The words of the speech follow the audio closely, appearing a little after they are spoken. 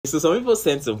So some people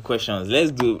sent some questions.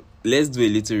 Let's do a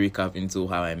little recap into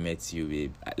how I met you,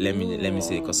 babe. Let me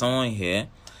say, because someone here,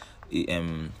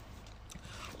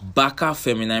 Baka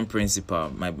Feminine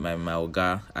Principal, my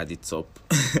Oga at the top.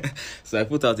 So I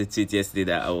put out a tweet yesterday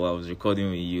that I was recording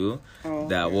with you.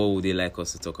 That what would they like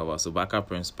us to talk about? So Baka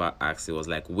Principal asked, it was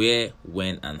like, where,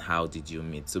 when, and how did you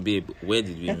meet? So babe, where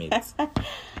did we meet?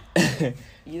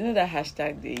 You know that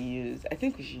hashtag they use? I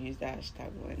think we should use that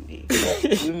hashtag one day.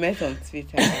 We met on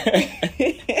Twitter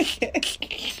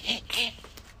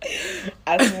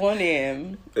at 1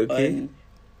 a.m. on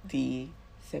the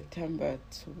September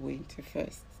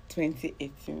 21st,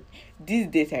 2018. This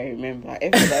date I remember.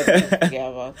 Everybody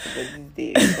forget about it, but this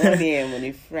day, 1 a.m. on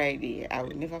a Friday, I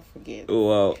will never forget.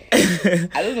 Oh, wow.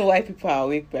 I don't know why people are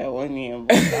awake by 1 a.m.,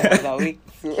 but I was awake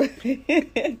too.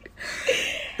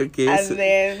 Okay, and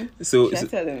then so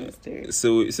tell them the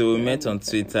story. So we met on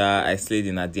Twitter. I slid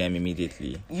in at DM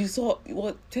immediately. You saw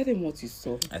what? Tell them what you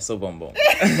saw. I saw Bonbon.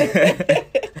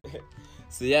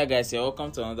 So yeah, guys, you're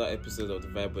welcome to another episode of the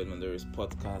Vibe with Edmond Oris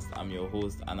podcast. I'm your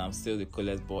host, and I'm still the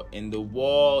coolest boy in the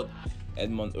world,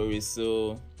 Edmond Oris.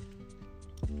 So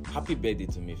happy birthday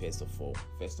to me, first of all.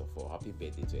 Happy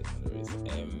birthday to Edmond Oris.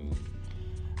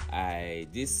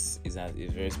 This is a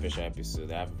very special episode.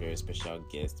 I have a very special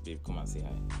guest. Babe, come and say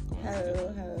hi.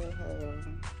 Hello.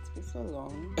 It's been so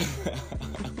long.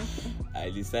 I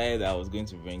decided I was going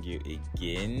to bring you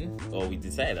again, or we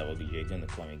decided you're going to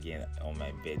come again on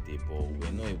my birthday, but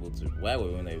we're not able to. Why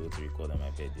were we not able to record on my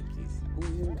birthday, please?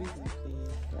 We've been busy, please.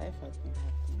 Life has been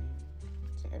happening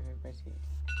to everybody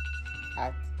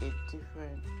at a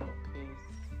different pace.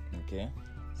 Okay.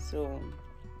 So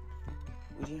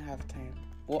we didn't have time.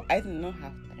 Well, I did not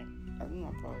have time. I don't know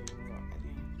about you, but I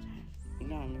didn't have time. You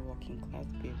know, I'm a working class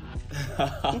baby.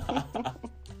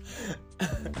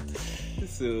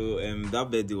 So that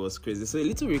birthday was crazy. So a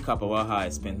little recap about how I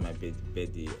spent my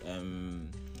birthday.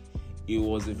 It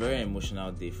was a very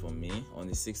emotional day for me on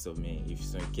the 6th of May.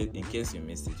 In case you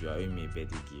missed it, you are owing me a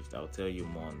birthday gift. I'll tell you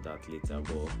more on that later.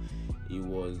 But it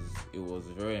was a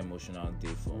very emotional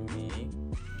day for me.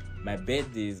 My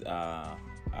birthdays are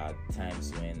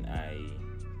times when I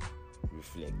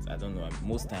reflect. I don't know.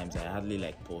 Most times I hardly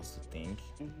pause to think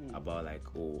about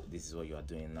oh, this is what you are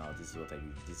doing now. This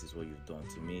is what you've done.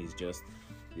 To me, it's just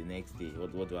the next day.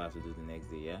 What do I have to do the next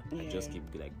day? Yeah. I just keep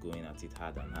going at it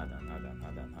hard and hard.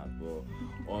 But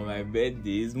on my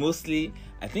birthdays, mostly,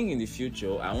 I think in the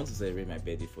future I want to celebrate my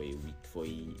birthday for a week, for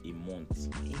a month.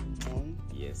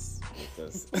 Yes,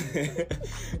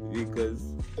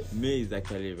 because May is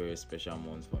actually a very special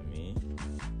month for me.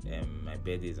 My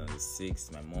birthday is on the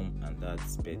 6th. My mom and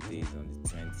dad's birthday is on the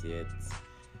 20th.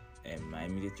 My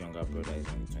immediate younger brother is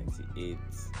on the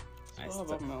 28th. What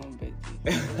about my own birthday?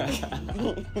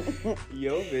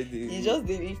 Your birthday? You just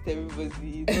delete everybody.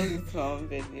 You don't it's my own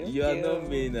birthday. You are not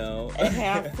me now.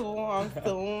 I'm so.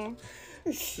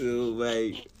 So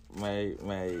my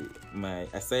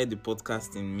I started the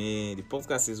podcast in May. The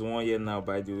podcast is 1 year now,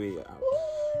 by the way.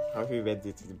 Happy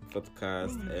birthday to the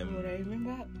podcast. I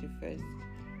remember the first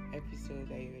episode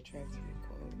that you were trying to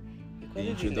record. The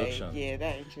introduction.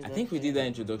 That introduction. I think we did that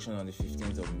introduction on the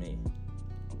 15th of May.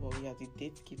 Well, we are the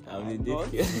date keeper.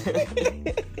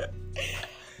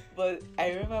 But I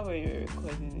remember when you were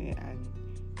recording it, and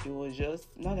it was just,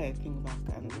 now that I think back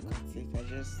and look at it, I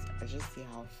just see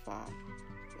how far we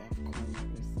have come.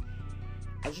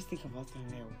 I just think about it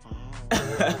and I'm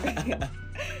like, wow.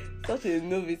 Such a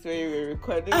novice when you were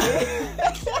recording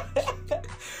it.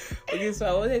 Okay, so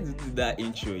I wanted to do that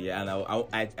intro, and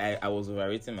I was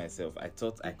overrating myself. I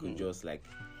thought I could just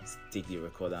take the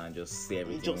recorder and just say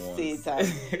everything once. Say it. I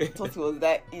thought it was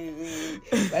that easy.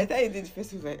 By the time you did the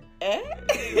first, I was like,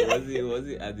 It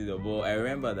wasn't added up. But I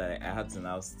remember that I had to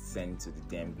now send to the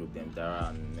DM group, Dara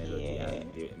and Melody,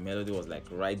 and the Melody was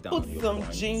write down your some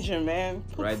points. Ginger, man.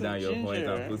 Write down your point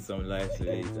and put some life to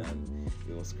it, and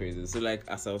it was crazy. So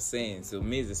as I was saying, so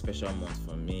May is a special month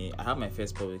for me. I have my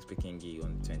first public speaking gig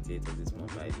on the 28th of this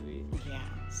month, by the way. Yeah.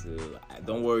 So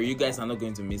don't worry, you guys are not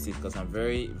going to miss it, because I'm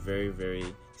very, very,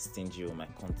 very stingy with my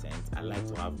content. I like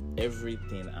to have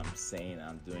everything I'm saying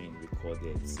and doing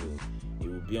recorded, so it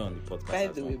will be on the podcast. By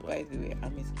the way,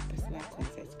 I'm a personal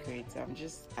content creator. I'm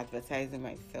just advertising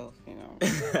myself, you know.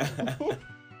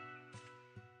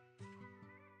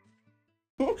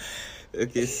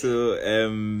 Okay, so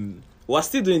we're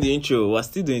still doing the intro.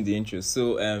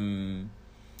 So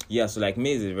yeah, so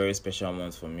May is a very special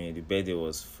month for me. The birthday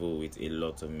was full with a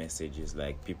lot of messages.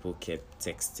 People kept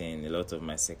texting. A lot of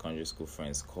my secondary school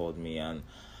friends called me, and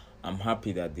I'm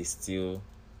happy that they still,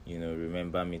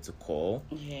 remember me to call.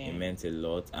 Yeah. It meant a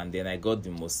lot. And then I got the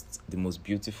most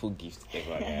beautiful gift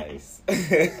ever, guys.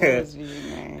 It was really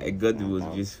nice. I got the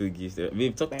most beautiful gift ever.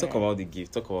 Babe, talk about the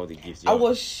gift. Talk about the gift. I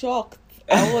was shocked.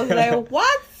 I was like,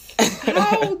 what?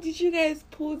 How did you guys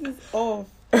pull this off?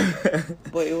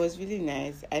 But it was really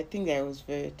nice. I think that I was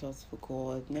very thoughtful.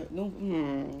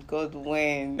 God,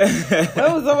 when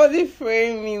will somebody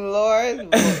frame me,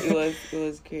 Lord? But it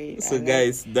was great. So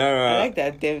guys, Dara, I like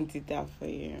that them did that for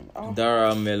you.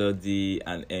 Dara, Melody,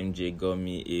 and MJ got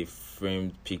me a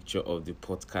framed picture of the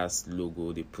podcast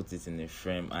logo. They put it in a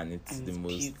frame, and it's the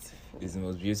most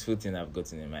beautiful thing I've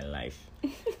gotten in my life.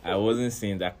 I wasn't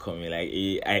seeing that coming. Like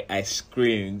I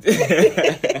screamed. And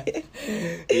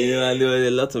there was a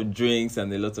lot of drinks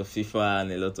and a lot of FIFA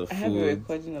and a lot of food. I have a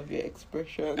recording of your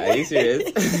expression. Are you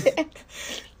serious?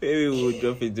 Maybe we'll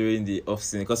drop it during the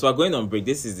off-season because we're going on break.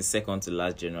 This is the second to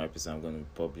last January episode I'm going to be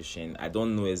publishing. I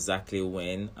don't know exactly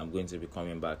when I'm going to be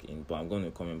coming back in, but I'm going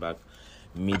to be coming back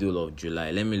middle of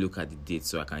July. Let me look at the date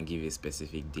so I can give a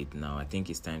specific date now. I think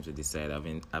it's time to decide. I've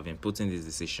been putting this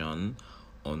decision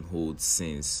on hold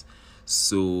since.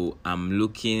 So I'm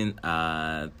looking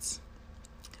at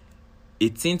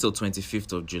 18th or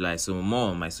 25th of July. So more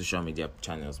on my social media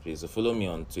channels, please. So follow me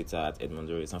on Twitter at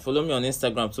EdmondDoris and follow me on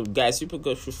Instagram. So guys, people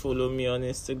should follow me on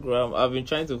Instagram. I've been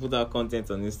trying to put out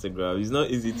content on Instagram. It's not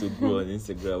easy to grow on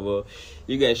Instagram, but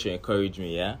you guys should encourage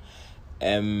me, yeah.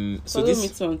 So follow me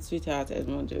too on Twitter at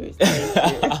EdmondDoris.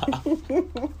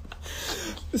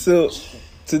 So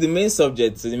to the main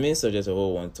subject of what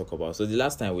we want to talk about. So the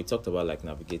last time we talked about like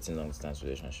navigating long distance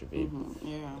relationship, babe.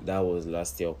 Yeah. That was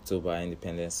last year, October,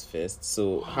 Independence Fest.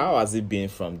 So how has it been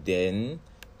from then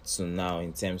to now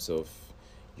in terms of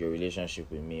your relationship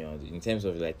with me, or in terms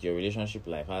of like your relationship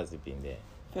life? How has it been there?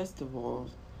 First of all,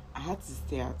 I had to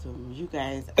stay at home. You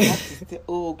guys, I had to stay.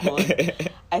 Oh God,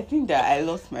 I think that I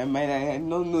lost my mind. I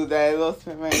don't know that I lost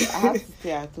my mind. I had to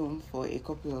stay at home for a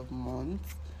couple of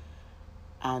months,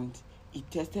 and it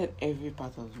tested every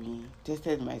part of me.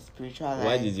 Tested my spiritual life.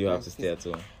 Why did you have to stay at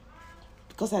home?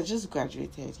 Because I just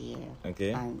graduated here.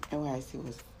 Okay. And NYC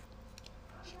was...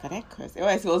 Can I curse?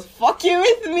 NYC was fucking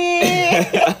with me!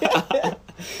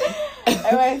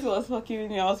 NYC was fucking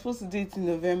with me. I was supposed to do it in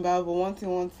November, but one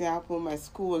thing happened. My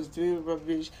school was doing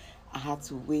rubbish. I had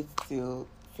to wait till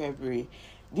February.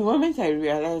 The moment I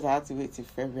realized I had to wait till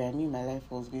February, I knew my life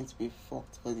was going to be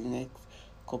fucked for the next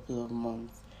couple of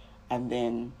months. And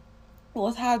then... it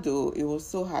was hard though. It was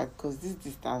so hard because this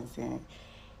distance,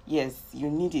 yes, you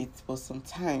need it, but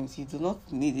sometimes you do not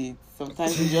need it.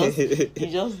 Sometimes you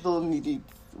just don't need it.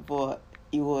 But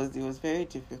it was very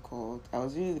difficult. I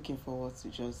was really looking forward to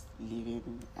just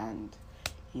leaving and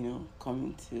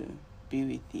coming to be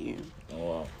with you. Oh,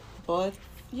 wow. But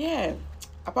yeah,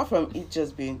 apart from it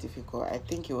just being difficult, I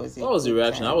think it was. What was the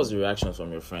reaction? How was the reaction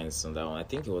from your friends on that one? I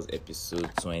think it was episode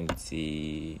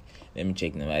 20. Let me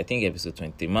check now. I think episode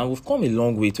 20. Man, we've come a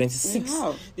long way. 26.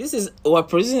 We're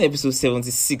producing episode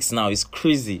 76 now. It's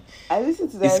crazy. I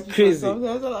listened to that. It's crazy.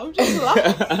 Sometimes and I'm just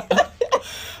laughing.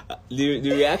 The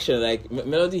reaction, like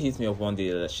Melody hit me up one day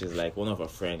that she's like, one of her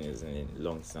friends is in a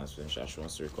long distance relationship. She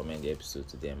wants to recommend the episode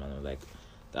to them, and I'm like,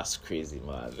 that's crazy,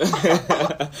 man.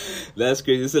 That's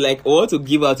crazy. So, like, I want to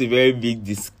give out a very big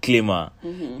disclaimer.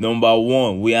 Mm-hmm. Number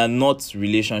one, we are not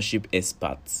relationship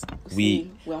experts. We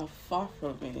are far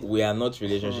from it. We are not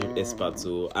relationship experts.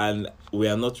 And we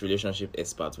are not relationship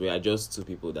experts. We are just two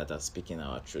people that are speaking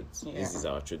our truth. Yeah. This is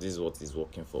our truth. This is what is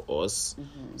working for us.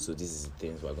 Mm-hmm. So, this is the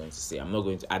things we're going to say.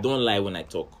 I don't lie when I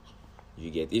talk. You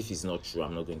get, if it's not true,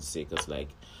 I'm not going to say, because, like,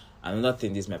 another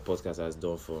thing this my podcast has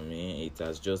done for me, it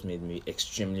has just made me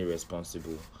extremely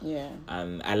responsible. Yeah.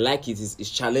 And I like it. It's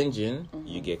challenging,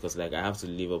 you get, because like I have to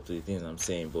live up to the things I'm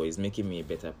saying, but it's making me a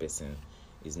better person.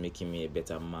 It's making me a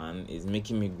better man. It's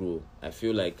making me grow. I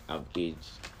feel like I've aged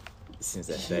since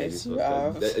I started this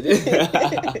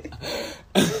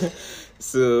podcast.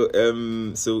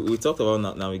 So we talked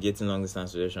about navigating long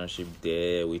distance relationship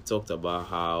there. We talked about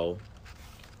how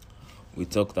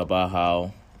fights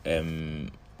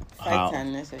are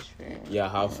necessary. Yeah,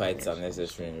 how fights are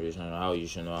necessary in a relationship, how you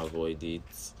should not avoid it,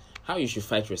 how you should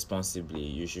fight responsibly.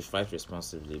 You should fight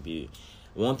responsibly.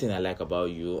 One thing I like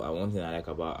about you and one thing I like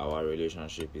about our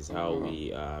relationship is how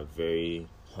we are very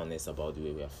honest about the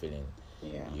way we are feeling.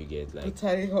 Yeah. You get like...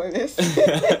 brutally honest.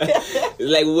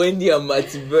 Like Wendy and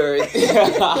Matty Bird.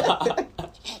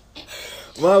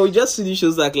 Wow, we just finished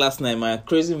shows like last night, man.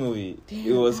 Crazy movie. Damn,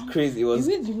 it was crazy. It was...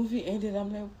 the way the movie ended,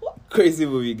 I'm like, what? Crazy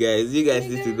movie, guys. You guys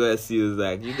need to go and see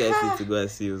Ozark. You guys need to go and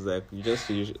see Ozark. You just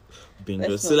finish binge.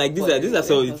 Let's So like not these are spoil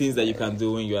some of it. the things that you can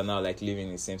do when you are now like living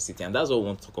in the same city, and that's what we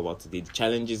want to talk about today. The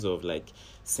challenges of like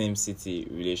same city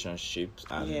relationships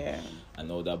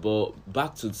and all that. But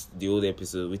back to the old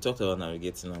episode, we talked about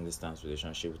navigating long distance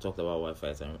relationship. We talked about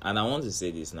Wi-Fi time, and I want to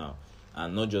say this now,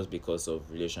 and not just because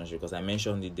of relationship, because I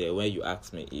mentioned it there when you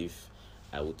asked me if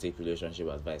I would take relationship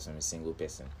advice from a single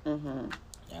person.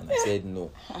 And I said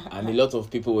no, and a lot of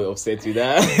people were upset with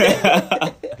that.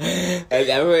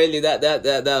 And I really that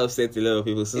upset a lot of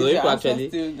people. So people actually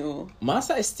still no.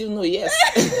 Massa is still no, yes.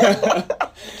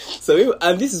 So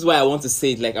and this is why I want to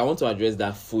say it. Like I want to address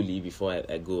that fully before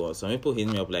I go on. Some people hit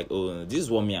me up like, "Oh, no, this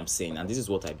is what I'm saying, and this is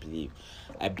what I believe."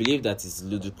 I believe that it's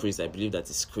ludicrous. I believe that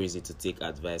it's crazy to take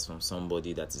advice from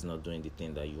somebody that is not doing the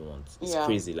thing that you want. It's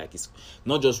crazy. Like it's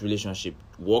not just relationship,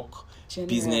 work,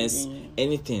 business,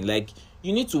 anything. Like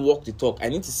you need to walk the talk. I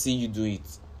need to see you do it.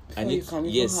 Before you can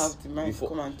even have the mind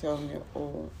come and tell me,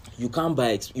 oh. You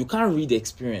can't you can't read the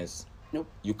experience. Nope.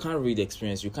 You can't read the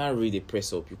experience. You can't read the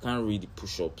press up. You can't read the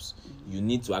push ups. You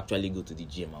need to actually go to the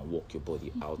gym and walk your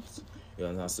body out. You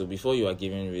understand? So before you are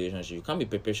giving relationship, you can't be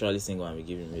perpetually single and be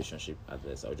giving relationship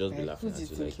advice. I'll just be laughing at you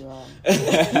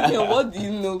like. What do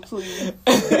you know, please?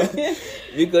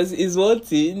 Because it's one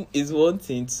thing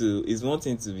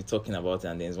to be talking about it,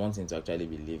 and then it's one thing to actually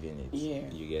be living it. Yeah.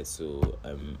 You get so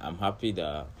I'm happy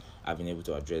that I've been able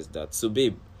to address that. So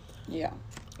babe. Yeah.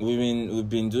 We've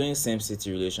been doing same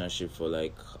city relationship for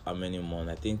like how many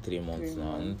months? I think 3 months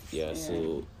now. Yeah.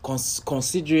 So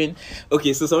considering,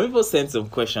 okay, so some people sent some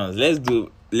questions. Let's do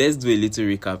a little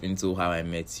recap into how I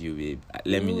met you, babe.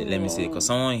 Let me say, because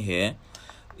someone here,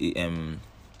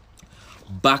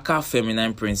 Baka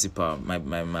Feminine Principal, my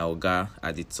Oga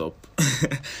at the top.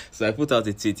 So I put out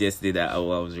a tweet yesterday that I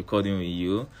was recording with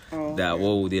you. That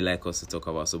what would they like us to talk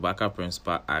about? So Baka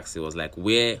Principal asked, it was like,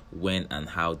 where, when, and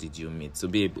how did you meet? So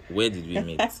babe, where did we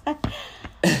meet?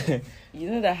 You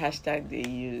know that hashtag they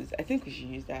use? I think we should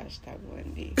use that hashtag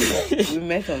one day. We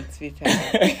met on Twitter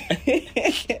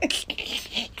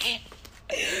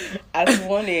at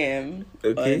 1 a.m.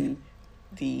 on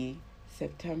the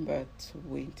September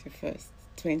 21st.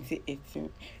 2018.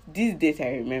 This date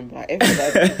I remember.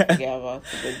 Everybody forget about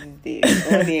it, but this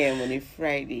day, 1 a.m. on a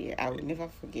Friday, I will never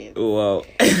forget. Oh wow!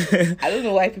 I don't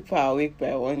know why people are awake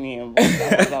by 1 a.m. but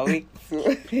I was awake too.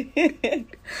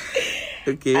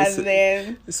 Okay, and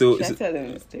then tell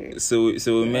them the story.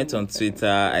 So we met on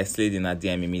Twitter. I slid in a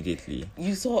DM immediately.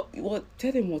 You saw what?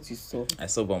 Tell them what you saw. I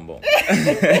saw Bonbon.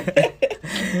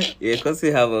 Yeah, because we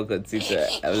have on Twitter.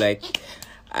 I'm like,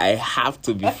 I have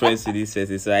to be friends with this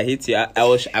person. So I hit you.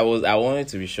 I wanted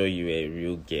to be sure you were a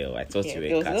real girl. I thought you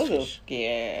were a catfish.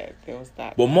 There was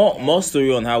that. But more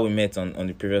story on how we met on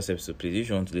the previous episode, please. If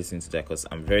you want to listen to that, because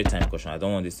I'm very time conscious. I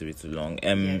don't want this to be too long.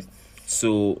 Yes.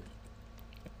 So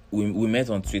we met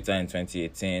on Twitter in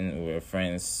 2018. We were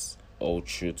friends all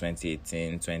through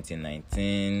 2018,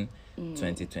 2019,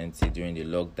 2020 during the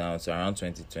lockdown. So around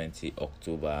 2020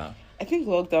 October. I think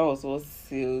lockdown was what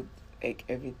sealed like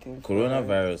everything.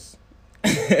 Coronavirus.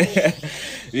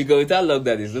 Because without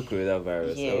lockdown, there's no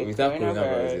coronavirus. Yeah, so without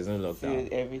coronavirus, there's no lockdown.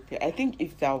 Everything. I think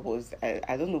if that was,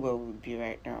 I don't know where we would be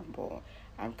right now, but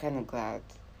I'm kind of glad.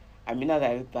 I mean, now that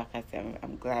I look back at it,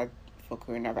 I'm glad for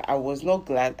coronavirus. I was not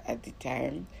glad at the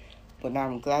time, but now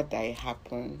I'm glad that it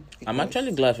happened. I'm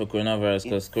actually glad for coronavirus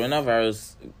because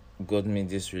coronavirus got me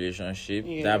this relationship.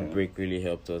 That break really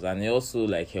helped us, and it also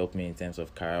like helped me in terms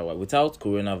of career. Without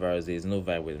coronavirus, there is no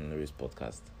Vibe with Norris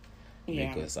podcast.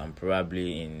 Because I'm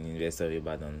probably in University of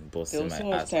Ibadan busting my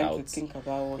ass out. To think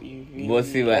about what you really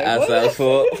busting my ass out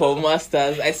for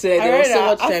masters. I swear there was so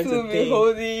much time to think.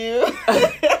 Holding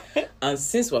you. And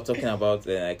since we're talking about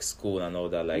like school and all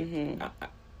that, like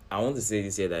I want to say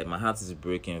this here that my heart is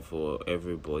breaking for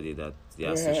everybody that the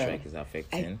ASU strike is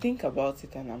affecting. I think about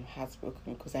it and I'm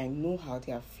heartbroken because I know how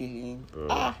they are feeling.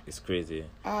 Bro, it's crazy.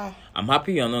 I'm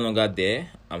happy you're no longer there.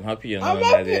 I'm happy you're no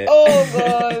longer there. Oh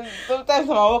God! Sometimes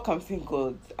when I work, I'm saying,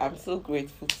 God, I'm so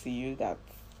grateful to you that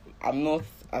I'm not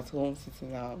at home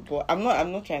sitting down. But I'm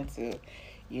not trying to,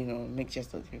 make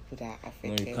just of the people that are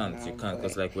affected. No, you can't,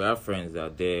 because like we have friends that are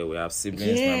there, we have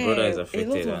siblings. My brother is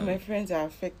affected. A lot of my friends are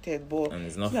affected, but and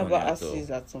it's not funny about us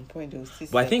at some point.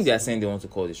 But I think they are saying they want to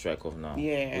call the strike off now.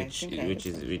 Yeah, which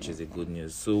is a good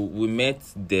news. So we met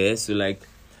there. So like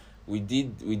we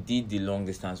did the long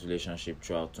distance relationship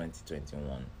throughout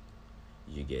 2021.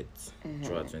 You get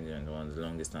throughout 2021, the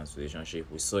long distance relationship.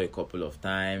 We saw a couple of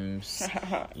times.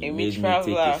 You made me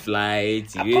take a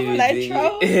flight. You made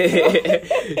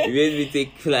me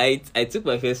take flight. I took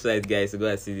my first flight, guys, to go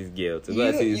and see this girl, to go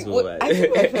and see this woman. I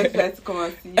took my first flight to come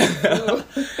and see you too.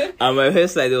 And my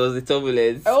first flight, there was the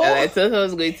turbulence, and I thought I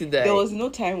was going to die. There was no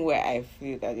time where I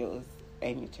feel that there was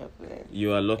any turbulence.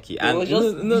 You are lucky. And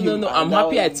no. I'm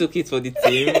happy I took it for the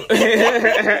team.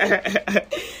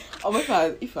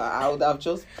 If I would have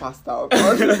just passed out.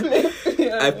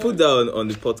 I put that on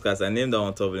the podcast. I named that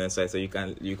on Turbulence Side, so you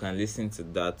can listen to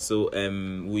that. So I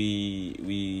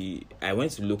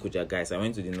went to Lokoja, guys. I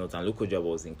went to the north, and Lokoja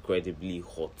was incredibly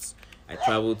hot. I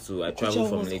traveled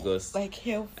from Lagos. Like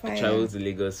hellfire. I traveled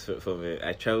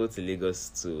to Lagos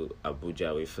to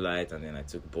Abuja with flight, and then I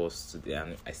took bus to there,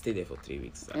 and I stayed there for 3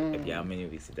 weeks. How many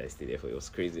weeks did I stay there for? It was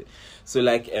crazy. So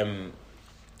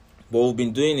but we've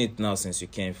been doing it now since you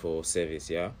came for service,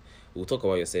 yeah? We'll talk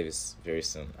about your service very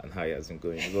soon and how it has been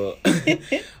going. But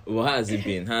how has it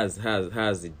been? How has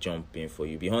the jump been for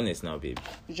you? Be honest now, babe.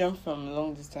 Jump from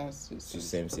long distance to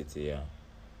same city, yeah.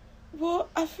 Well,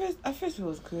 at first it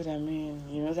was good. I mean,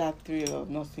 that thrill of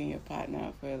not seeing your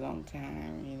partner for a long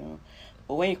time,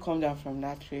 But when you come down from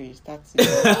that thrill, you start to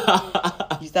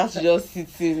just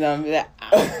sitting and be like,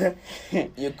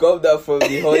 You come down from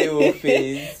the honeymoon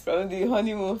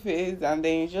phase. And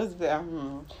then you just be like,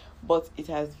 But it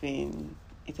has been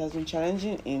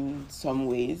challenging in some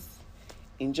ways,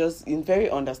 in very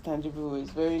understandable ways,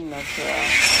 very natural.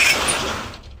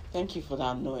 Thank you for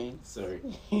that noise. Sorry.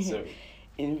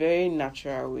 In very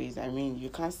natural ways. I mean, you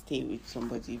can't stay with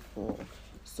somebody for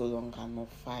so long and not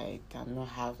fight and not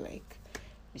have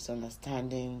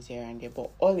misunderstandings here and there. But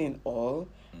all in all,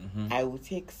 I would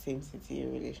take same city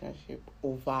relationship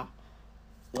over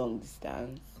long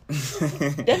distance.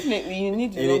 Definitely, you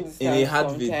need long distance in a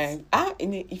heartbeat. Sometimes.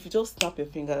 If you just snap your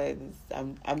finger like this,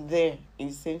 I'm there in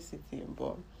the same city,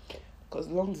 but because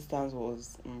long distance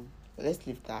was, let's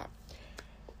leave that.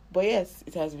 But yes,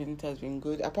 it has been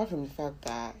good. Apart from the fact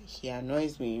that he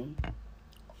annoys me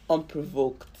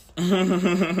unprovoked.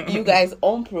 You guys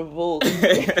unprovoked.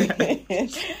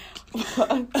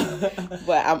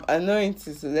 but I'm annoying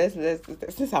too. So let's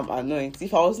since I'm annoying.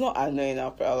 If I was not annoying,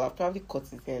 I'll probably cut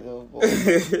his head off. But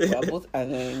we're both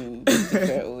annoying in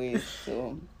different ways.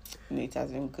 So it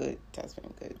has been good.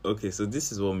 Okay, so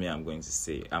this is what I'm going to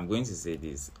say. I'm going to say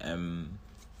this.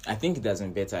 I think it has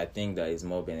been better. I think that is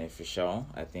more beneficial.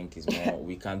 I think it's more.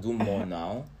 We can do more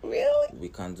now. Really? We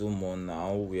can do more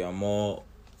now. We are more.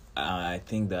 I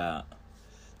think that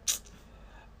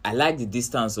I like the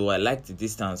distance.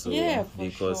 Yeah,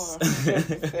 because sure.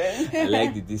 I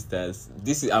like the distance.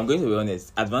 I'm going to be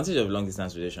honest. Advantage of long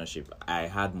distance relationship. I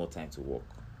had more time to work.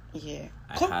 Yeah.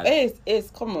 Come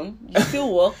on. You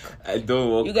still work. I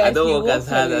don't work. You guys, I don't work as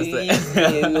hard as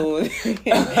alone.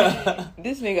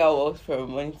 This nigga works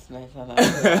from morning to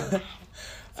night.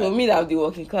 So me, that the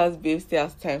working class babe still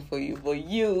has time for you, but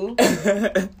you.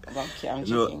 I'm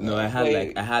joking. No.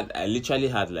 I literally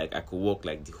had I could work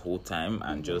the whole time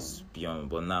and just be on.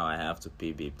 But now I have to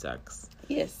pay babe tax.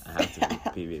 Yes. I have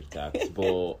to pay babe tax.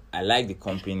 But I like the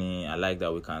company. I like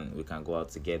that we can go out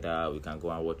together. We can go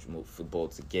and watch football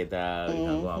together. We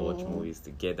can go and watch movies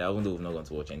together. Even though we've not gone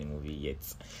to watch any movie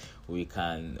yet. We're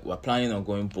planning on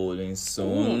going bowling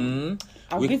soon.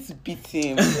 I'm going to beat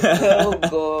him. Oh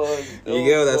God. You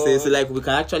get what I'm saying? So we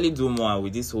can actually do more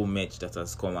with this whole match that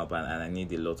has come up, and I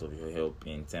need a lot of your help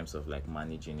in terms of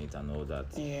managing it and all that.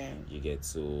 Yeah. You get,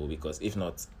 so because if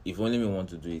only me want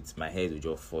to do it, my head will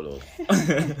just fall off.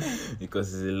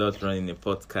 Because it's a lot running a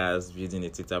podcast, building a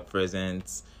Twitter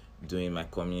presence, doing my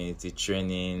community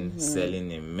training,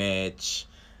 selling a merch.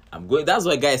 That's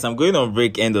why, guys, I'm going on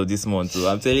break end of this month too.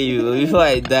 I'm telling you before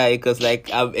I die, because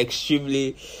I'm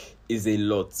extremely. Is a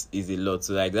lot. So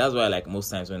that's why most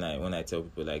times when I tell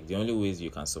people the only ways you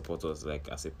can support us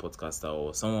as a podcaster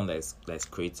or someone that's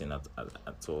creating at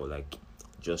all,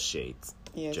 just share it.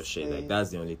 Yes, just share it.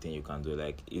 That's the only thing you can do.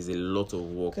 It's a lot of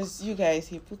work. Because you guys,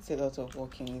 he puts a lot of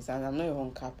work in this, and I'm not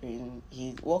even capping.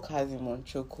 His work has him on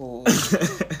chokehold,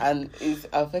 and it's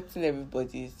affecting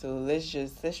everybody. So let's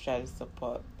try to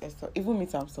support. Even me,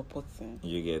 I'm supporting.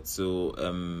 You get, so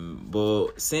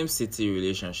but same city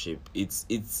relationship.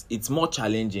 It's more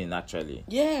challenging actually.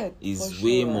 Yeah, it's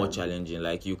way more challenging.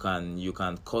 You can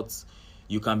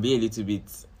be a little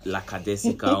bit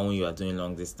lackadaisical when you are doing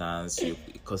long distance,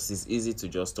 because it's easy to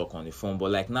just talk on the phone,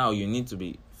 but now you need to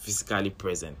be physically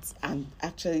present. And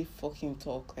actually fucking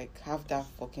talk, like have that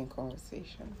fucking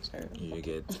conversation. Sorry. You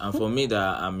get. And for me,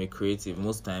 that I'm a creative,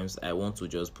 most times I want to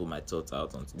just put my thoughts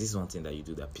out on. This is one thing that you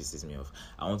do that pisses me off.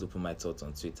 I want to put my thoughts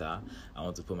on Twitter. I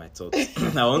want to put my thoughts.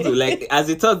 I want to, like, as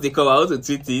the thoughts they come, I want to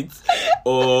tweet it,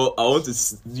 or I want to,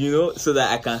 so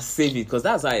that I can save it, because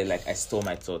that's how I store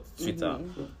my thoughts. Twitter,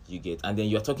 you get. And then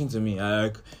you're talking to me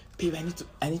like, babe,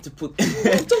 I need to put. And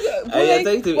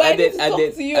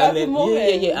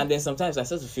then sometimes I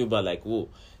start to feel bad, like, whoa,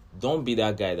 don't be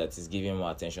that guy that is giving more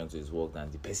attention to his work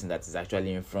than the person that is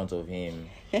actually in front of him.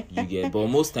 You get. But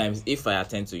most times, if I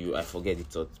attend to you, I forget the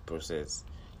thought process.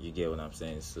 You get what I'm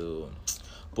saying? So,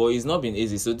 but it's not been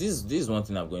easy. So this is one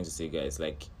thing I'm going to say, guys.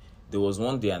 Like, there was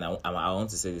one day, and I want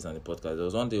to say this on the podcast. There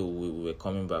was one day we were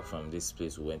coming back from this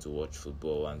place. We went to watch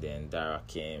football, and then Dara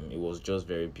came. It was just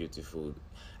very beautiful.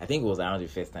 I think it was around the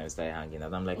first time we started hanging,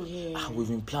 and I'm like, we've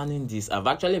been planning this. I've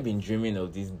actually been dreaming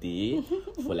of this day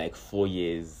for like 4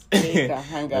 years.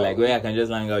 Like, where I can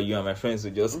just hang out, you and my friends will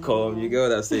just come. You get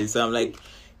what I'm saying? So I'm like,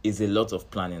 it's a lot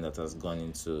of planning that has gone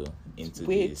into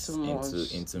making this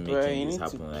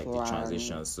happen, like the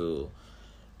transition. So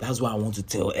that's why I want to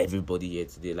tell everybody here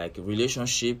today. Like, a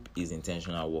relationship is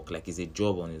intentional work. Like, it's a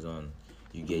job on its own.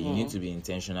 You need to be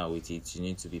intentional with it. You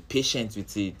need to be patient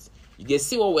with it. You can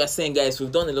see what we're saying, guys.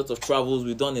 We've done a lot of travels.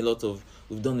 We've done a lot of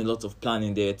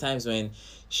planning. There are times when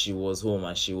she was home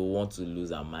and she will want to lose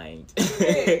her mind,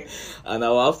 and I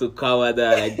will have to cover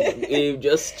that. Like, hey,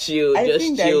 just chill,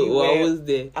 chill. What was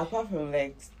there? Apart from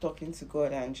like talking to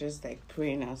God and just like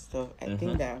praying and stuff, I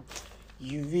think that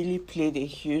you really played a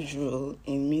huge role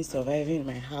in me surviving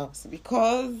my house,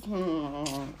 because oh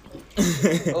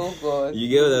God, you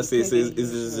get what I say. So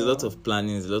it's a lot of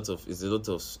planning, it's a lot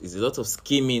of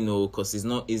scheming, because it's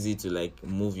not easy to like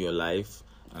move your life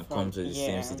and come to the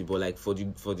same city. But like for the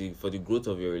growth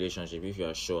of your relationship, if you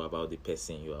are sure about the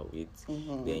person you are with,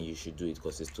 then you should do it,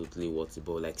 because it's totally worth it.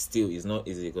 But like, still, it's not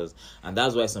easy, and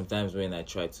that's why sometimes when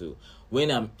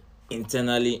I'm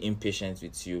internally impatient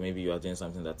with you, maybe you are doing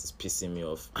something that is pissing me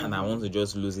off, and I want to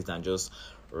just lose it and just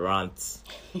rant,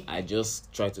 I just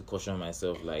try to caution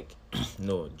myself, like,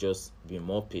 no, just be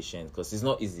more patient, because it's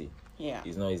not easy.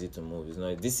 It's not easy to move. It's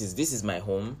not. This is my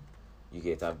home. You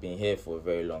get. I've been here for a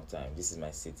very long time. This is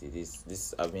my city.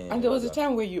 This I've been. And there was a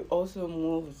time where you also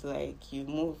moved. Like, you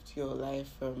moved your life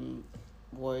from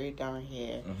Warri down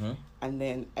here, and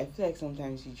then I feel like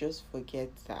sometimes you just forget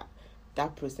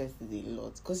that process is a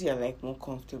lot, because you're like more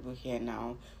comfortable here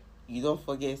now. You don't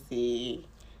forget, say,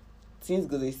 things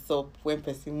go to stop when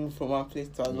person move from one place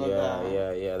to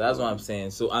another. Yeah. That's what I'm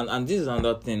saying. So, and this is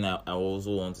another thing I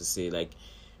also want to say, like,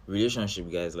 relationship,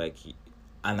 guys, like,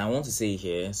 and I want to say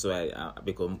here, so I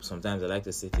because sometimes I like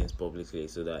to say things publicly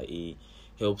so that it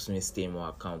helps me stay more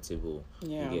accountable.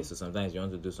 So sometimes you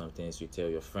want to do some things, you tell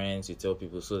your friends, you tell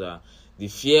people, so that the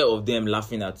fear of them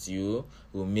laughing at you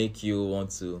will make you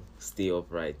want to stay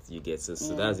upright. You get. So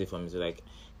that's it for me. So, like,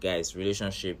 guys,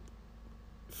 relationship,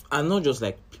 and not just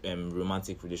like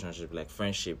romantic relationship, like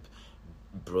friendship,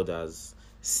 brothers,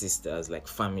 sisters, like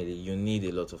family, you need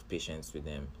a lot of patience with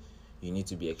them. You need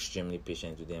to be extremely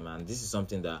patient with them, and this is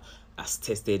something that has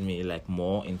tested me, like,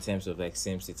 more in terms of like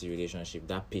same city relationship,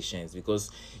 that patience, because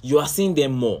you are seeing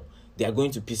them more. They are going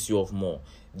to piss you off more.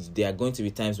 There are going to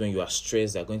be times when you are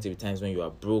stressed. There are going to be times when you are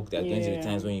broke. There are going to be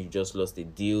times when you just lost a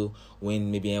deal, when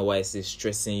maybe NYC is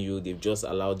stressing you. They've just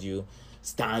allowed you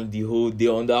stand the whole day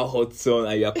under hot sun,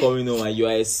 and you are coming home and you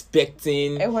are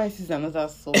expecting NYC is another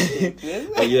subject.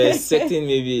 and you're expecting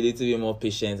maybe a little bit more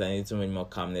patience and a little bit more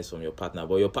calmness from your partner,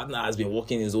 but your partner has been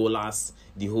working his whole ass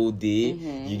the whole day.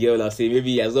 You get what I'm saying?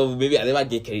 Maybe I never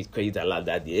get credit alert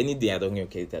that day. Any day I don't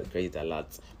get credit alert,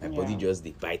 my body just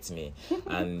bites me.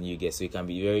 And you get, so it can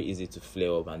be very easy to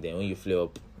flare up, and then when you flare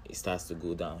up, it starts to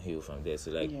go downhill from there.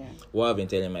 So, like, what I've been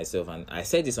telling myself, and I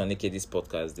said this on AKD's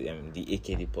podcast, the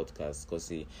AKD podcast, because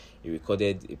he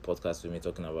recorded a podcast with me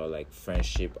talking about like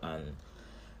friendship, and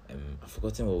I've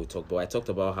forgotten what we talked about. I talked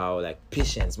about how, like,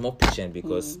 patience, more patient,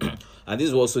 because and this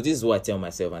is what I tell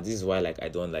myself, and this is why, like, I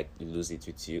don't like lose it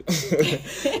with you.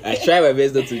 I try my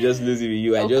best not to just lose it with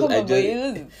you. I don't lose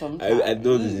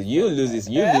it. You lose it.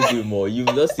 You lose it more.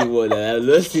 You've lost it more than I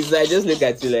lost it. So I just look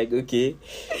at you like, okay,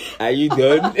 are you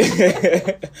done?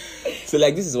 So,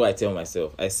 like, this is what I tell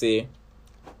myself. I say,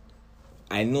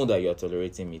 I know that you're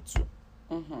tolerating me too.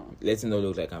 Let it not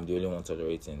look like I'm the only one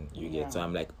tolerating you. Get. So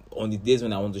I'm like, on the days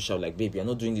when I want to shout, like, baby, you're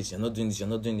not doing this, you're not doing this, you're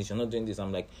not doing this, you're not doing this,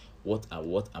 I'm like, what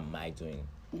am I doing?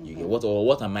 You get.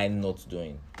 What am I not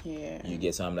doing? You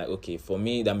get. So I'm like, okay, for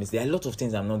me, that means there are a lot of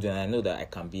things I'm not doing, and I know that I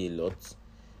can be a lot.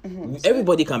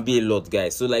 Everybody can be a lot,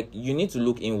 guys. So, like, you need to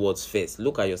look inwards first.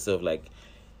 Look at yourself, like,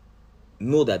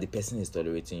 know that the person is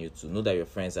tolerating you too. Know that your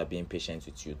friends are being patient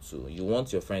with you too. You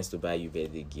want your friends to buy you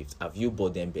birthday gifts. Have you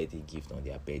bought them birthday gift on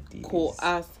their birthdays? Cool.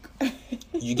 Ask.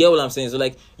 You get what I'm saying? So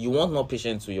like, you want more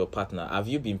patience with your partner. Have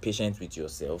you been patient with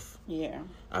yourself? Yeah.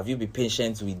 Have you been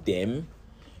patient with them?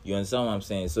 You understand what I'm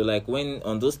saying? So like, when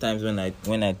on those times when I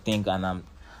think and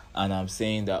I'm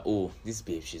saying that, oh, this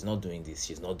babe, she's not doing this,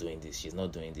 she's not doing this, she's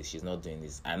not doing this, she's not doing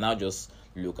this, I now just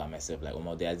look at myself like,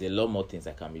 oh, there's a lot more things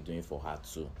I can be doing for her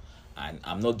too, and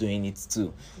I'm not doing it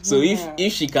too. So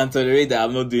if she can tolerate that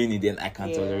I'm not doing it, then I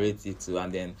can tolerate it too.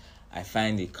 And then I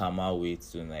find a calmer way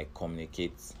to like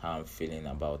communicate how I'm feeling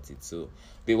about it. So,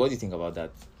 babe, what do you think about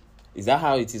that? Is that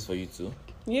how it is for you too?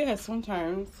 Yeah,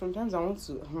 sometimes I want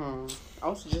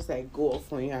to just like go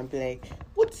off on you and be like,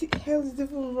 what the hell is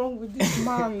even wrong with this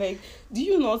man? Like, do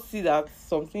you not see that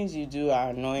some things you do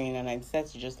are annoying, and I decide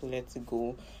to just let it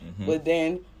go? But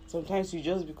then sometimes you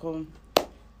just become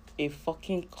a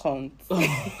fucking cunt.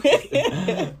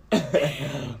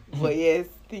 But yes,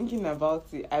 thinking about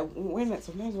it,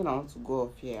 sometimes when I want to go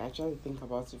off here, I try to think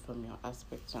about it from your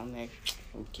aspect. So I'm like,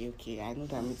 okay, I know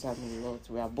that me too have a lot.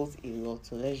 We are both a lot,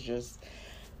 so let's just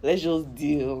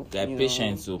deal. Like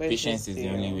patience. So patience is the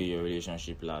only way your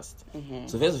relationship lasts.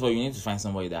 So first of all, you need to find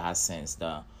somebody that has sense,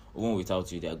 that even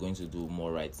without you, they are going to do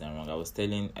more right than wrong.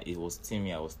 It was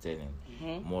Timmy I was telling,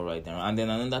 more right than wrong. And then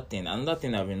another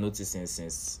thing I've been noticing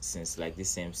since like this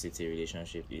same city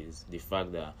relationship is the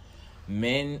fact that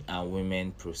men and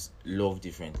women love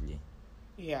differently.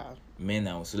 Yeah. Men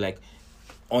and so like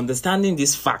understanding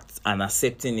this fact and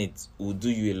accepting it will do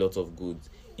you a lot of good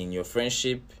in your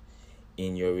friendship,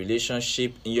 in your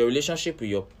relationship with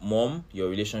your mom, your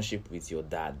relationship with your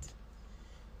dad.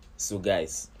 So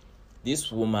guys,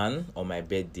 this woman on my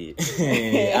birthday,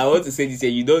 I want to say this here,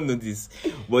 you don't know this,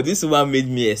 but this woman made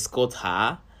me escort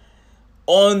her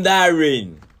on that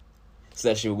rain so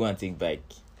that she will go and take bike.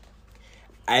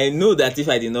 I know that if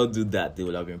I did not do that, there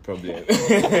would have been problem.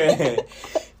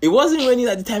 It wasn't raining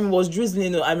at the time, it was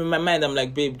drizzling. I'm in my mind, I'm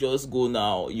like, babe, just go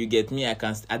now. You get me?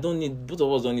 Both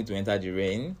of us don't need to enter the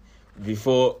rain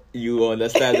before you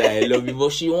understand that I love you.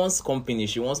 But she wants company.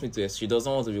 She wants me to. She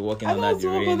doesn't want to be walking under the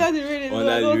rain.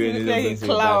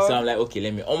 So I'm like,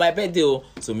 okay, on my birthday.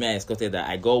 So me, I escorted that.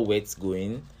 I got wet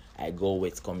going. I got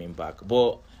wet coming back.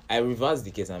 But I reversed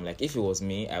the case. I'm like, if it was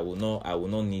me, I will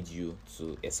not need you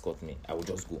to escort me. I will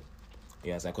just go.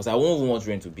 You understand? Because I won't even want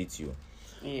rain to beat you.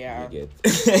 Yeah. You get.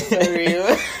 For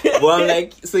real. But I'm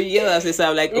like, so you get what I say? So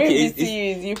I'm like, okay.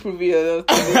 Is you proving yourself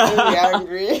to be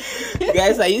angry.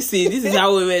 Guys, are you seeing? This is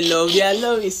how women love. Their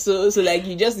love is so like,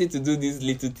 you just need to do these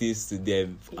little things to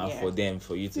them and for them,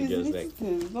 for you to just like.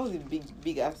 Things, not the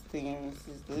big ass things.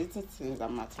 It's the little things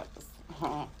that matters.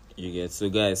 You get. So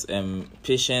guys,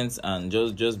 patience and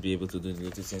just be able to do the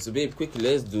little things. So babe, quickly,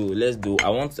 let's do. I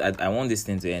want this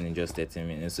thing to end in just 30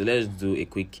 minutes. So let's do a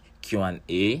quick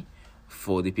Q&A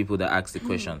for the people that ask the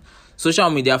question. Social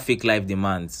media fake life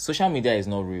demands. Social media is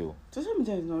not real. Social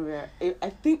media is not real. I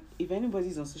think if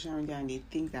anybody's on social media and they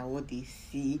think that what they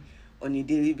see on a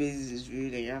daily basis is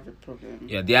real, then you have a problem.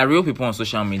 Yeah, there are real people on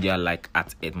social media, like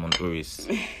at Edmond Oris.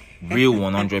 Real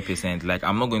 100%. Like,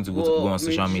 I'm not going to go on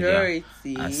social media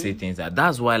and say things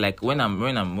that's why, like, when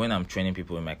I'm training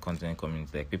people in my content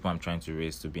community, like people I'm trying to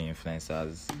raise to be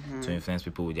influencers, to influence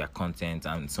people with their content,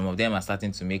 and some of them are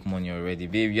starting to make money already.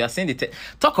 Babe, you are saying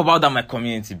talk about that, my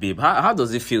community, babe. How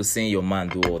does it feel seeing your man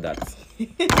do all that?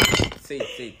 Say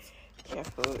it.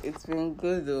 Careful. It's been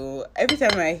good though. Every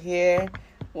time I hear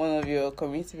one of your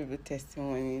community people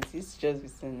testimonies, it's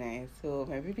just so nice. So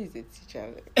my baby is a teacher.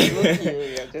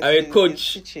 I'm a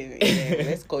coach. Teaching. Yeah,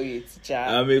 let's call you a teacher.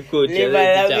 I'm a coach. Teacher.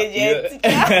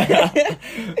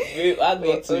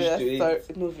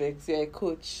 No vex, you're a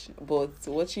coach. But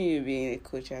watching you being a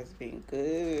coach has been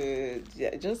good.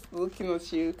 Yeah, just looking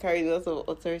at you carrying lots of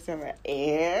authority, I'm like,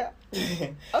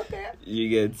 okay. You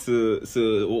get so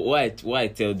what I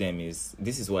tell them is,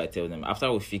 this is what I tell them. After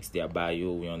we fix their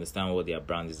bio, we understand what their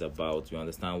brand is about, we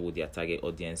understand who their target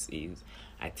audience is,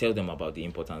 I tell them about the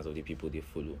importance of the people they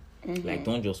follow. Like,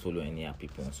 don't just follow any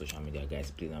people on social media,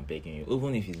 guys. Please, I'm begging you.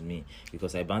 Even if it's me,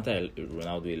 because I banter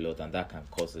Ronaldo a lot, and that can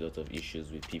cause a lot of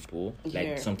issues with people.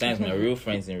 Like, sometimes my real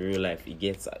friends in real life,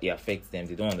 it affects them.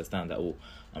 They don't understand that, oh,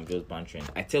 I'm just bantering.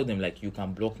 I tell them, like, you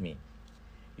can block me.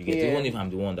 You get, even if I'm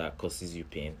the one that causes you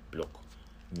pain, block,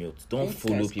 mute. Don't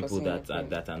follow people that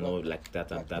are not like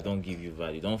that don't give you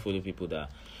value. Don't follow people that,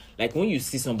 like, when you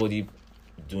see somebody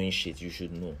doing shit, you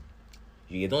should know.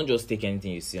 You don't just take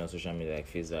anything you see on social media like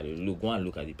face value. Go and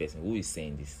look at the person who is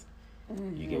saying this.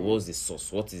 You get, what's the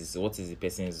source? What is the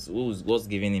person's, what's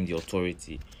giving him the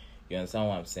authority? You understand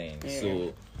what I'm saying?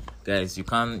 So guys, you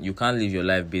can't live your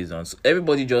life based on.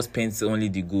 Everybody just paints only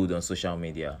the good on social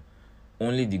media.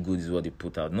 Only the good is what they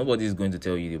put out. Nobody's going to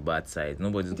tell you the bad side.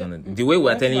 Nobody's gonna. The way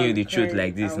we're telling you the truth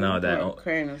like this now that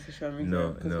crying on social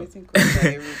media. No.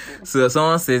 So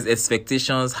someone says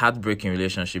expectations, heartbreaking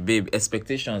relationship, babe.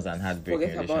 Expectations and heartbreaking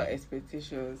relationship. Forget about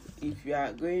expectations. If you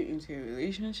are going into a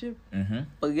relationship,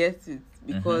 forget it,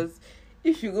 because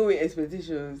if you go with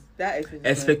expectations,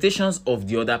 expectations of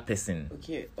the other person.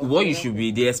 Okay. What you should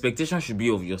be, the expectation should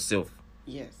be of yourself.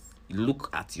 Yes. Look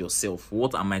at yourself.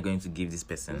 What am I going to give this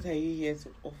person? What are you here to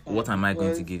offer? What am I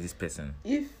going to give this person?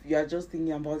 If you are just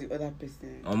thinking about the other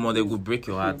person, they will break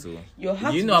your heart too. Your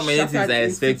heart. You know how many things I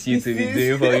expect you to be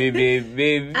doing for me,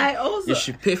 babe. You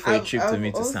should pay for a trip to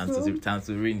me to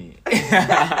Santorini.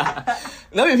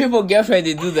 Not many people girlfriend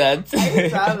they do that. I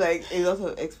used to have like a lot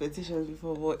of expectations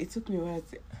before, but it took me a while.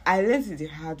 I learned it the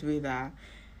hard way that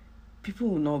people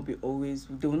will not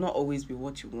always be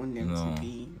what you want them to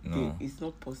be. No. It's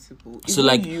not possible. So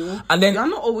even you are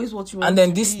not always what you want. And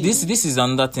then this is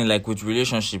another thing, like with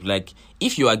relationship. Like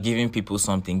if you are giving people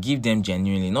something, give them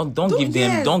genuinely. Don't give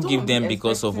them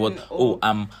because of what.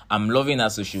 I'm loving her,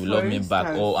 so she will love me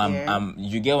back. Or I'm.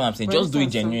 You get what I'm saying? Just do it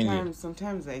genuinely.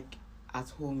 Sometimes like at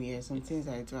home, some things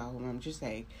I do at home, I'm just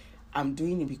like, I'm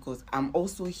doing it because I'm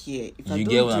also here. If you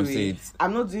get what I'm saying?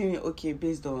 I'm not doing it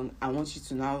based on I want you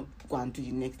to now go and do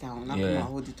it next time. I'm not gonna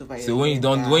hold it over. So when you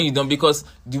don't, because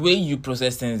the way you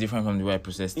process things is different from the way I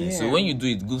process things. So when you do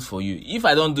it, good for you. If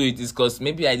I don't do it, it's because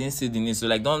maybe I didn't see the need. So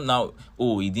like, don't now.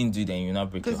 He didn't do it, then you now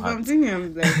break your heart. Because if I'm thinking,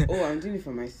 I'm like, I'm doing it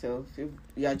for myself. You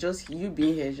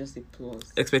being here is just a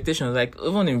plus. Expectations, like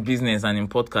even in business and in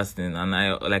podcasting, and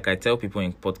I tell people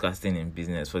in podcasting and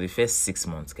business, for the first 6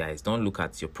 months, guys, don't look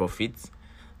at your profits,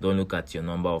 don't look at your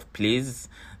number of plays,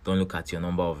 don't look at your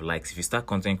number of likes. If you start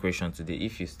content creation today,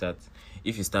 if you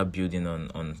start building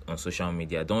on social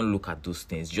media, don't look at those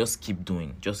things. Just keep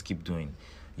doing.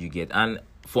 You get. And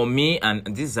for me, and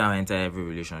this is how I enter every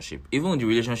relationship, even the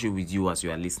relationship with you as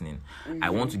you are listening, I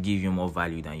want to give you more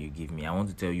value than you give me. I want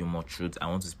to tell you more truth. I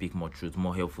want to speak more truth,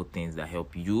 more helpful things that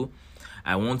help you.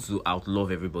 I want to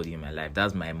outlove everybody in my life.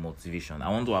 That's my motivation. I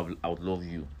want to outlove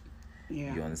you.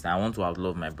 Yeah. You understand? I want to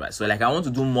outlove my bride. So like I want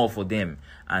to do more for them.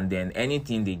 And then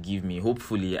anything they give me,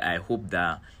 hopefully, I hope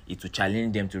that it will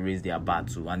challenge them to raise their bar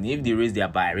too. And if they raise their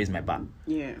bar, I raise my bar.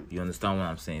 Yeah. You understand what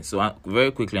I'm saying? So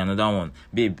very quickly, another one.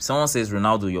 Babe, someone says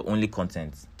Ronaldo, your only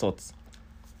content. Thoughts?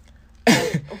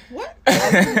 What?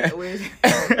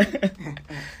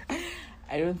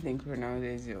 I don't think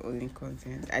Ronaldo is your only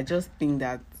content. I just think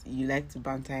that you like to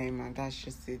banter him, and that's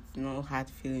just it. No hard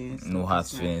feelings. No hard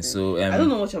feelings. So I don't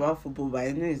know much about football, but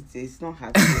I know it's not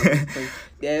hard feelings. Because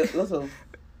there are lots of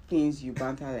things you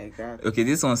banter like that. Okay,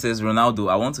 this one says Ronaldo.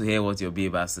 I want to hear what your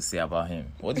babe has to say about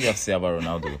him. What do you have to say about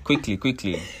Ronaldo?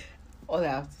 Quickly. All I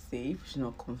have to say, you should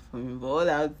not confirm me, but all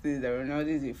I have to say is that Ronaldo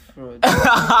is a fraud.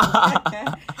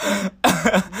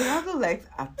 Ronaldo likes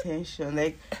attention.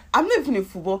 Like, I'm not even a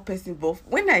football person, but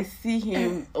when I see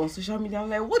him on social media, I'm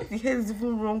like, what the hell is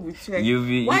even wrong with you?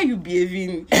 Like, why are you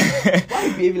behaving?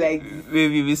 Like this?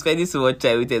 Baby, we spending so much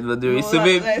time with Edmond.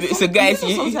 So guys,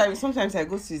 sometimes I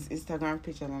go to his Instagram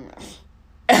page and I'm like,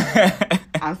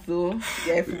 and so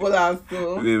footballer and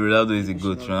so. Wait, Ronaldo is a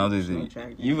goat. Ronaldo is a.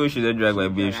 You both shouldn't drag my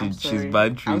babe. She's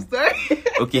bad truth. I'm sorry.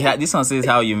 Okay, this one says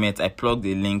how you met. I plugged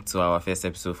a link to our first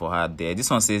episode for her there. This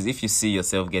one says if you see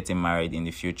yourself getting married in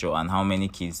the future, and how many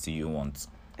kids do you want?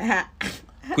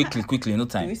 Quickly, no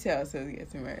time. Do we see ourselves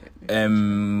getting married?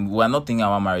 We're not thinking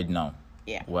about married now.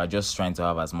 Yeah. We're just trying to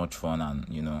have as much fun and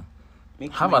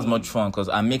have as much fun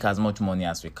and make as much money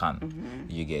as we can.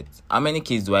 You get. How many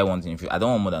kids do I want in the future? I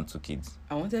don't want more than 2 kids.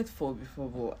 I wanted 4 before,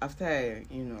 but after I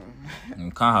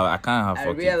can't have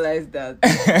 4 kids. I realized that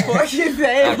 4 kids.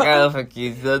 I can't have 4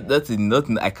 kids.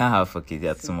 I can't have 4 kids.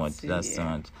 That's too much. That's too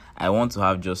much. I want to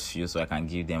have just few so I can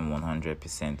give them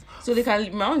 100%. So they can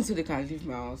leave my house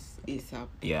ASAP.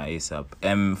 Yeah,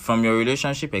 ASAP. From your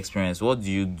relationship experience, what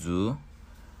do you do?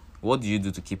 What do you do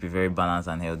to keep a very balanced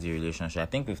and healthy relationship? I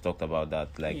think we've talked about that.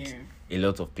 A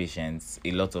lot of patience,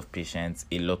 a lot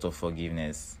of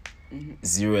forgiveness,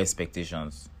 0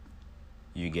 expectations.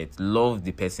 You get love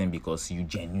the person because you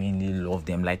genuinely love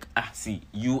them. Like, I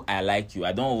like you.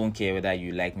 I don't even care whether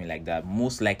you like me like that.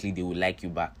 Most likely they will like you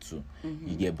back too.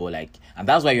 You get, but and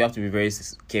that's why you have to be very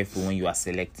careful when you are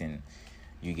selecting.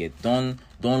 You get, don't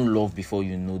love before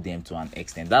you know them to an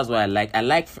extent. That's why I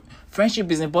like friendship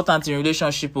is important in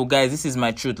relationship. Oh guys, this is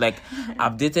my truth. Like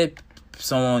I've dated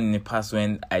someone in the past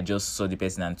when I just saw the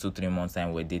person and 2-3 months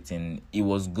time we're dating. It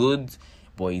was good,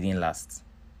 but it didn't last.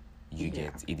 You Yeah.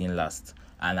 get, it didn't last.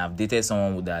 And I've dated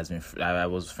someone that has been, I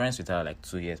was friends with her like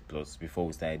 2 years plus before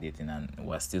we started dating, and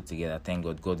we're still together. Thank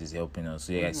God, God is helping us.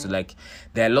 So yeah, so like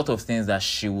there are a lot of things that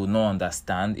she would not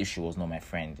understand if she was not my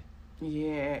friend.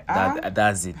 Yeah.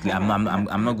 That's it.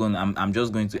 I'm not going. I'm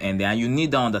just going to end there. And you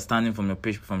need that understanding from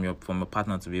your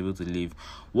partner to be able to live.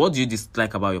 What do you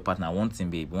dislike about your partner? One thing,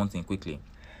 babe. One thing, quickly.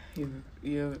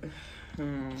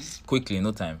 Quickly,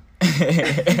 no time.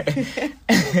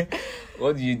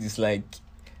 What do you dislike?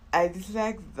 I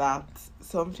dislike that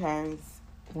sometimes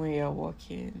when you're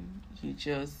working, you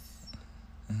just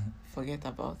forget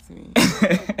about me.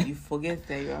 You forget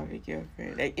that you have a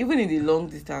girlfriend. Like, even in the long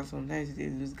distance, sometimes they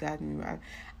lose guard me, man.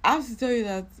 I have to tell you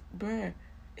that, bruh,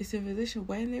 it's a relationship.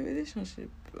 We're in a relationship,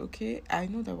 okay? I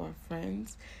know that we're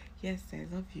friends. Yes, I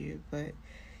love you, but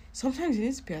sometimes you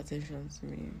need to pay attention to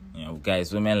me. Yeah,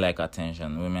 guys, women like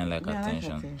attention. Women like Yeah, I like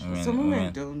attention. attention. Some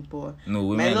women don't, but no, my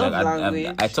women love like.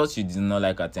 language. I thought you did not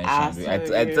like attention. I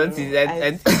thought you.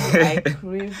 I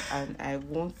crave and I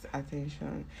want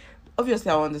attention.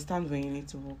 Obviously, I understand when you need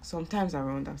to work. Sometimes I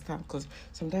won't understand because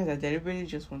sometimes I deliberately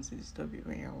just want to disturb you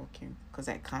when you're working because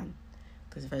I can.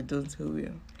 Because if I don't, who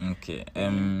will? Okay.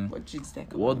 What do you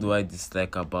dislike? What do I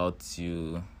dislike about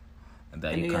you?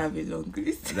 That You have a long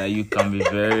list. that you can be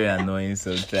very annoying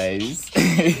sometimes.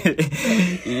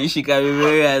 She can be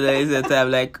very annoying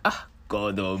sometimes. Like,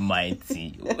 God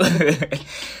Almighty.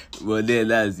 But then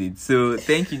that's it. So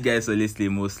thank you guys for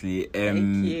listening. Mostly,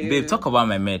 Thank you. babe, talk about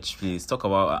my merch, please. Talk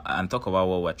about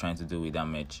what we're trying to do with that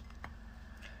merch.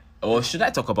 Or should I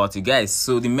talk about it, guys?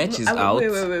 So the merch is out. Wait.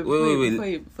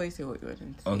 Wait. Before you say what you want to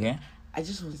say. Okay. I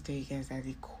just want to tell you guys that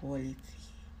the quality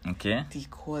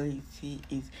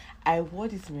is. I wore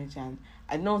this merch and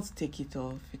I don't want to take it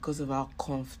off because of how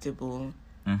comfortable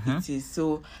it is.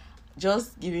 So,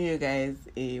 just giving you guys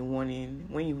a warning: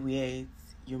 when you wear it,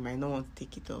 you might not want to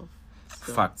take it off.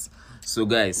 So, Facts. So,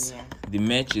 guys, the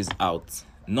merch is out.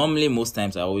 Normally, most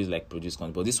times I always like produce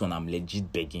content, but this one I'm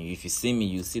legit begging you. If you see me,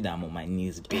 you see that I'm on my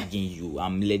knees begging you.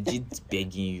 I'm legit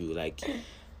begging you, like,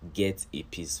 get a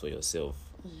piece for yourself.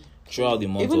 Throughout the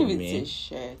month even of if May. it's a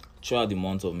shirt. Throughout the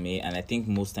month of May, and I think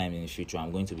most time in the future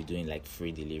I'm going to be doing like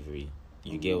free delivery.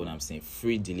 You get what I'm saying?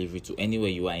 Free delivery to anywhere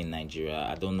you are in Nigeria.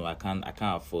 I don't know. I can't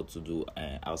afford to do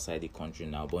outside the country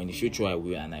now, but in the future I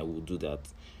will, and I will do that.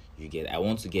 You get. I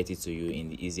want to get it to you in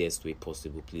the easiest way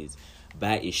possible. Please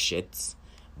buy a shirt,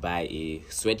 buy a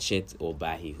sweatshirt, or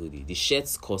buy a hoodie. The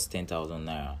shirts cost 10,000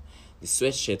 naira. The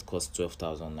sweatshirt costs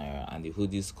 12,000 naira, and the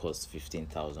hoodies cost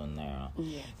 15,000 naira.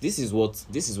 Yeah. This is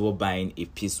what buying a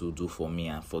piece will do for me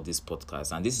and for this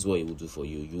podcast, and this is what it will do for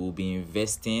you. You will be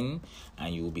investing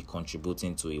and you will be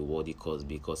contributing to a worthy cause,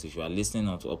 because if you are listening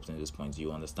up to this point,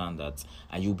 you understand that,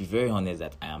 and you'll be very honest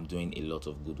that I am doing a lot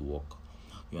of good work.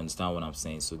 You understand what I'm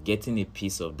saying? So getting a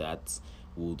piece of that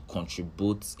would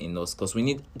contribute in us, because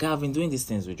I've been doing these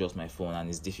things with just my phone, and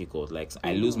it's difficult. Like,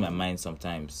 I lose my mind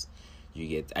sometimes. You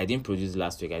get. I didn't produce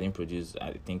last week. I didn't produce,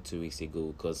 I think, 2 weeks ago,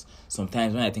 because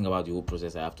sometimes when I think about the whole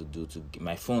process I have to do to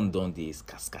my phone, don't this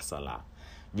kaskasala.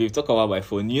 We've talked about my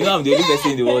phone. You know, I'm the only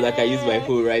person in the world that can use my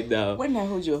phone right now. When I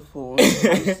hold your phone,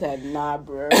 I said, nah,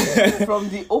 bro. From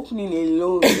the opening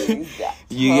alone,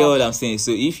 you get what I'm saying?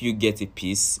 So if you get a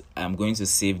piece, I'm going to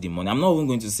save the money. I'm not even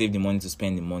going to save the money to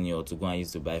spend the money or to go and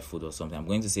use to buy food or something. I'm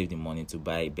going to save the money to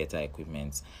buy better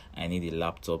equipment. I need a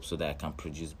laptop so that I can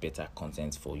produce better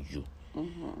content for you.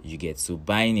 You get. So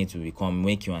buying it will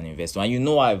make you an investor. And you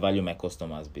know I value my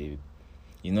customers, babe.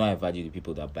 You know I value the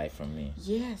people that buy from me.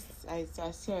 Yes, I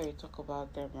see how you talk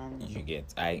about them, and you get.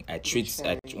 I treat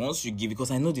once you give, because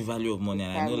I know the value of money,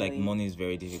 and I know like money is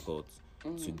very difficult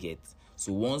to get.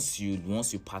 So once you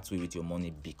part way with your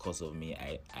money because of me,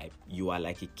 you are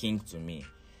like a king to me.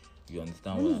 You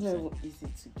understand what I'm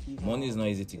saying? Money is not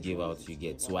easy to give out. You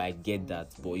get. So I get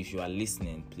that. But if you are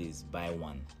listening, please buy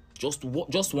one. Just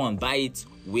one. Buy it,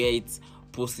 wear it,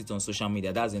 post it on social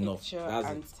media. That's enough.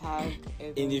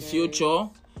 In the future,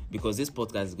 because this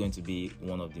podcast is going to be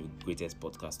one of the greatest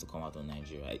podcasts to come out of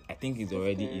Nigeria. I think it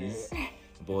already is,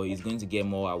 but it's going to get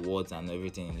more awards and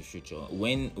everything in the future.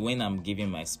 When I'm giving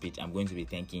my speech, I'm going to be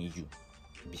thanking you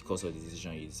because of the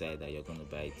decision you decided that you're going to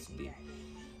buy it today.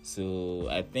 So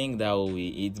I think that will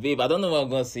be it, babe. I don't know when I'm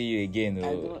gonna see you again.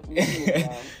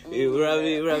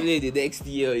 Probably the next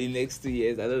year, in the next 2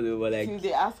 years. I don't know, but like. If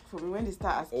they ask for me, when they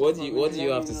start asking, what do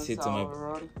you have to say to my?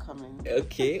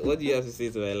 Okay, what do you have to say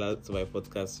to my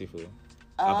podcast people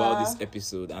about this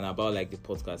episode and about like the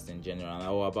podcast in general,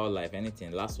 or about life?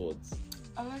 Anything? Last words.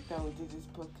 I like that we did this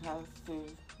podcast.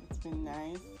 It's been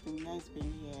nice. It's been nice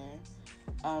being here.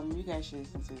 You guys should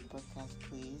listen to the podcast,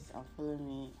 please, and follow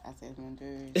me at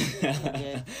Edmundo.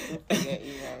 Don't forget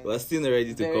you guys. We're still not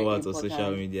ready to Very come out on important.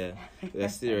 social media. We're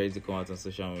still ready to come out on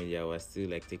social media. We're still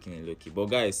like taking it low key. But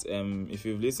guys, if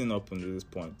you've listened up until this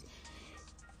point,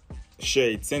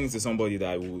 share it. Send it to somebody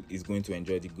that is going to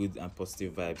enjoy the good and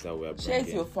positive vibes that we are bringing. Share it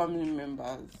to your family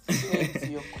members. Share it to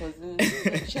your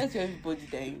cousins. Share it to everybody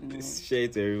that you know. Share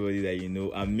it to everybody that you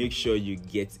know, and make sure you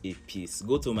get a piece.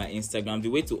 Go to my Instagram. The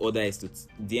way to order is to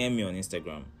DM me on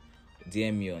Instagram,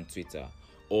 DM me on Twitter,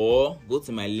 or go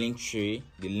to my link tree,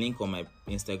 the link on my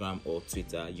Instagram or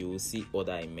Twitter. You will see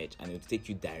order a merch, and it will take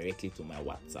you directly to my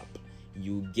WhatsApp.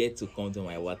 You get to come to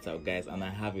my WhatsApp, guys, and I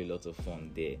have a lot of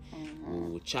fun there.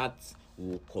 We'll chat,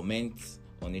 we'll comment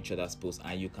on each other's posts,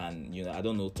 and you can, I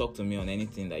don't know, talk to me on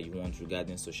anything that you want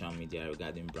regarding social media,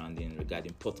 regarding branding,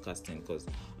 regarding podcasting, because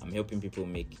I'm helping people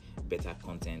make better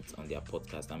content on their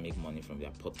podcast and make money from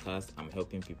their podcast. I'm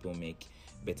helping people make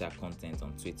better content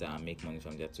on Twitter and make money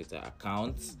from their Twitter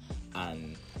accounts,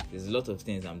 and there's a lot of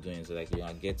things I'm doing, so like you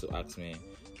can get to ask me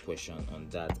question on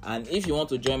that. And if you want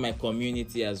to join my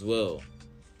community as well,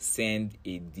 send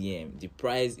a DM. The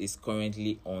price is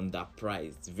currently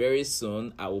underpriced. Very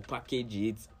soon I will package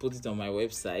it, put it on my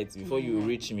website. Before you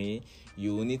reach me,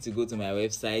 you will need to go to my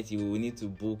website, you will need to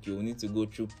book, you will need to go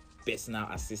through personal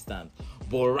assistant.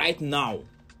 But right now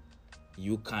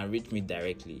you can reach me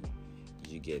directly.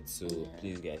 You get, so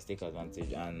please guys, take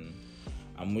advantage. And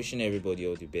I'm wishing everybody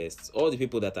all the best. All the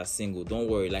people that are single, don't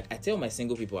worry. Like I tell my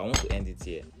single people, I want to end it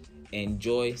here.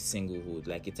 Enjoy singlehood.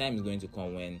 Like a time is going to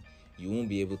come when you won't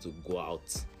be able to go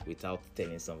out without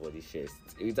telling somebody first,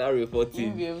 without reporting.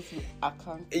 You'll be able to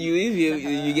account.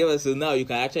 You get us. So now you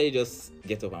can actually just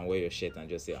get up and wear your shirt and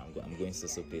just say, I'm going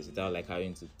so place, without like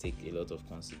having to take a lot of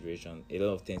consideration, a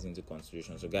lot of things into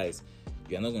consideration. So guys,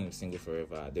 you are not going to be single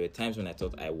forever. There were times when I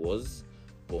thought I was,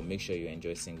 but make sure you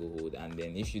enjoy singlehood. And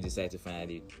then if you decide to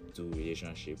finally do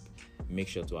relationship, make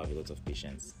sure to have a lot of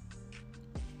patience.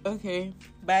 Okay,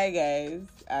 bye guys,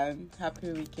 and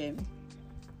happy weekend.